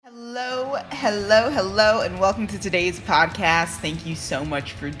Hello, and welcome to today's podcast. Thank you so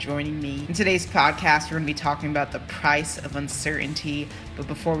much for joining me. In today's podcast, we're going to be talking about the price of uncertainty. But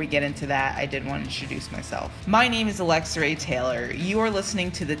before we get into that, I did want to introduce myself. My name is Alexa Ray Taylor. You are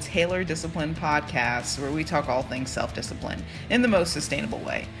listening to the Taylor Discipline Podcast, where we talk all things self-discipline in the most sustainable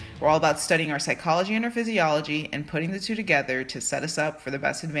way. We're all about studying our psychology and our physiology and putting the two together to set us up for the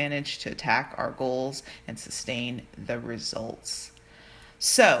best advantage to attack our goals and sustain the results.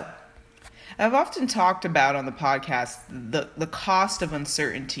 So, I've often talked about on the podcast the cost of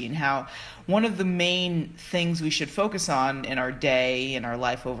uncertainty and how one of the main things we should focus on in our day and our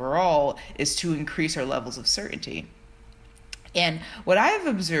life overall is to increase our levels of certainty. And what I have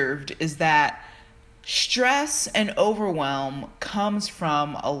observed is that stress and overwhelm comes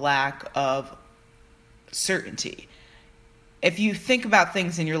from a lack of certainty. If you think about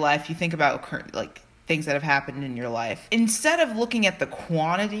things in your life, you think about things that have happened in your life. Instead of looking at the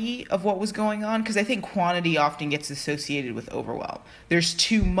quantity of what was going on, because I think quantity often gets associated with overwhelm. There's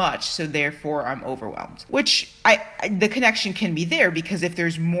too much, so therefore I'm overwhelmed. Which the connection can be there, because if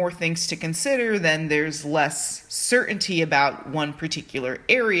there's more things to consider, then there's less certainty about one particular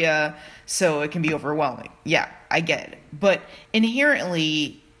area, so it can be overwhelming. Yeah, I get it. But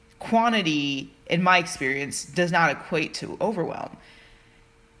inherently, quantity, in my experience, does not equate to overwhelm.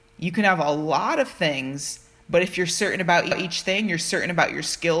 You can have a lot of things, but if you're certain about each thing, you're certain about your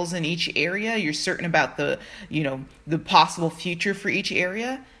skills in each area, you're certain about the possible future for each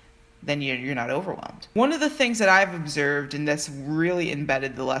area, then you're not overwhelmed. One of the things that I've observed, and that's really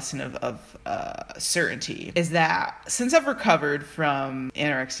embedded the lesson of certainty, is that since I've recovered from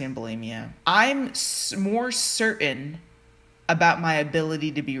anorexia and bulimia, I'm more certain about my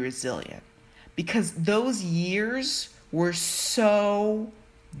ability to be resilient, because those years were so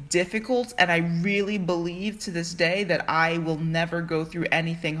difficult, and I really believe to this day that I will never go through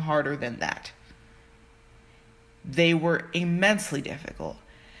anything harder than that. They were immensely difficult.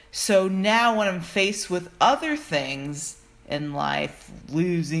 So now when I'm faced with other things in life,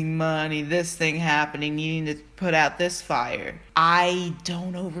 losing money, this thing happening, needing to put out this fire, I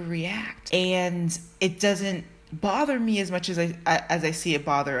don't overreact. And it doesn't bother me as much as I see it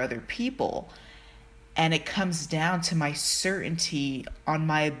bother other people. And it comes down to my certainty on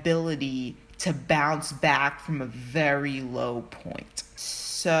my ability to bounce back from a very low point.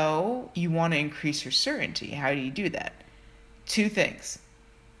 So you want to increase your certainty. How do you do that? Two things.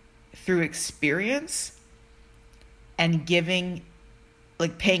 Through experience and paying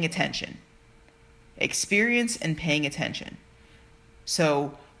attention. Experience and paying attention.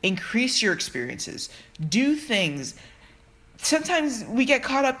 So increase your experiences. Do things. Sometimes we get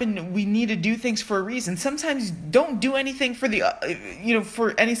caught up in we need to do things for a reason. Sometimes don't do anything for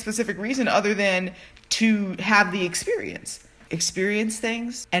for any specific reason other than to have the experience. Experience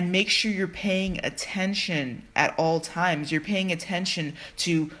things and make sure you're paying attention at all times. You're paying attention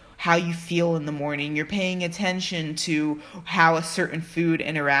to how you feel in the morning. You're paying attention to how a certain food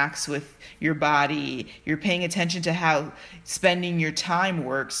interacts with your body. You're paying attention to how spending your time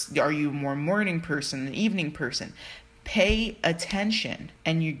works. Are you a more morning person, an evening person? Pay attention,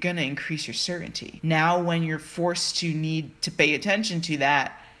 and you're going to increase your certainty. Now, when you're forced to need to pay attention to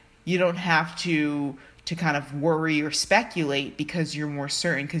that, you don't have to kind of worry or speculate, because you're more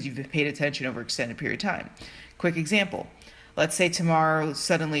certain because you've paid attention over an extended period of time. Quick example. Let's say tomorrow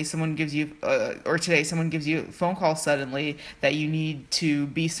suddenly someone gives you, or today someone gives you a phone call suddenly that you need to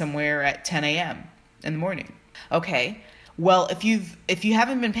be somewhere at 10 a.m. in the morning. Okay, well, if you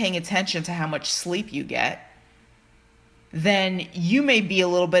haven't been paying attention to how much sleep you get, then you may be a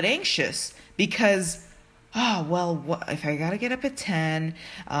little bit anxious because, if I gotta get up at 10,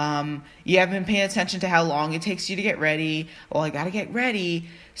 you haven't been paying attention to how long it takes you to get ready. Well, I gotta get ready.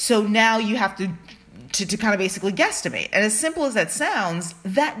 So now you have to kind of basically guesstimate. And as simple as that sounds,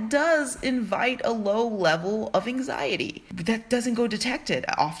 that does invite a low level of anxiety. But that doesn't go detected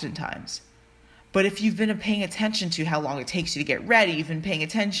oftentimes. But if you've been paying attention to how long it takes you to get ready, you've been paying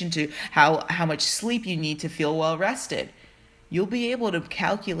attention to how much sleep you need to feel well rested, you'll be able to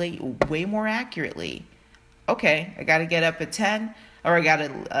calculate way more accurately. Okay, I got to get up at 10, or I got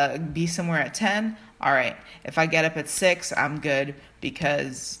to be somewhere at 10. All right, if I get up at 6, I'm good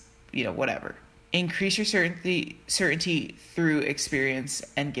because, whatever. Increase your certainty through experience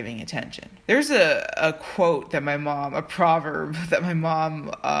and giving attention. There's a quote that a proverb that my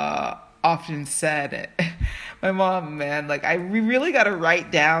mom often said. My mom, man, we really got to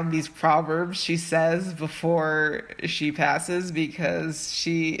write down these proverbs she says before she passes, because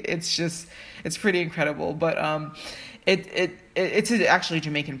it's pretty incredible. But It's actually a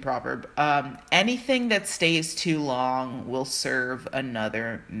Jamaican proverb. Anything that stays too long will serve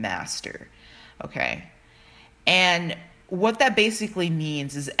another master. Okay. And what that basically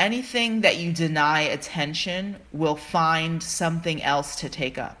means is anything that you deny attention will find something else to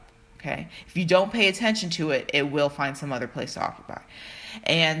take up. Okay. If you don't pay attention to it, it will find some other place to occupy.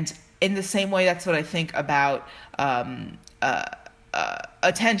 And in the same way, that's what I think about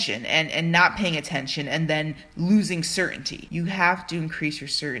attention and not paying attention and then losing certainty. You have to increase your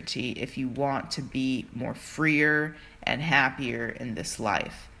certainty if you want to be more freer and happier in this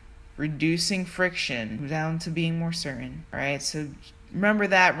life. Reducing friction down to being more certain. All right. So remember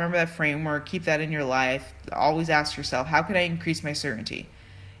that framework, keep that in your life. Always ask yourself, how can I increase my certainty?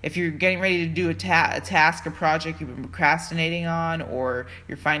 If you're getting ready to do a task, a project you've been procrastinating on, or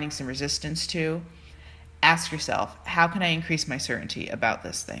you're finding some resistance to, ask yourself, how can I increase my certainty about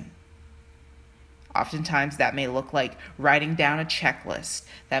this thing? Oftentimes that may look like writing down a checklist.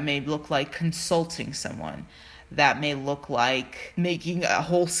 That may look like consulting someone. That may look like making a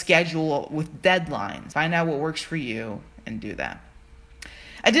whole schedule with deadlines. Find out what works for you and do that.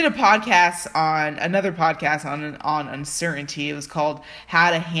 I did another podcast on uncertainty. It was called How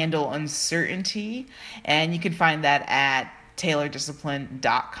to Handle Uncertainty. And you can find that at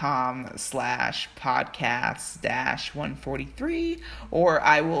taylordiscipline.com/podcast-143, or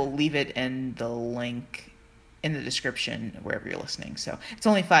I will leave it in the link in the description wherever you're listening. So it's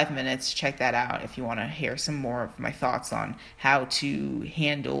only 5 minutes. Check that out if you want to hear some more of my thoughts on how to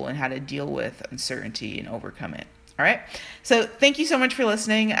handle and how to deal with uncertainty and overcome it. All right. So thank you so much for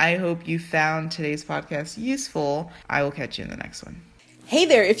listening. I hope you found today's podcast useful. I will catch you in the next one. Hey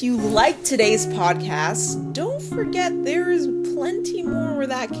there, if you liked today's podcast, don't forget there is plenty more where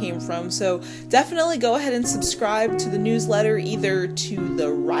that came from. So definitely go ahead and subscribe to the newsletter either to the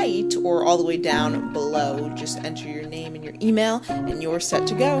right or all the way down below. Just enter your name and your email and you're set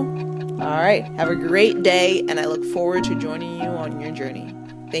to go. All right, have a great day and I look forward to joining you on your journey.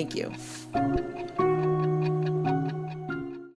 Thank you.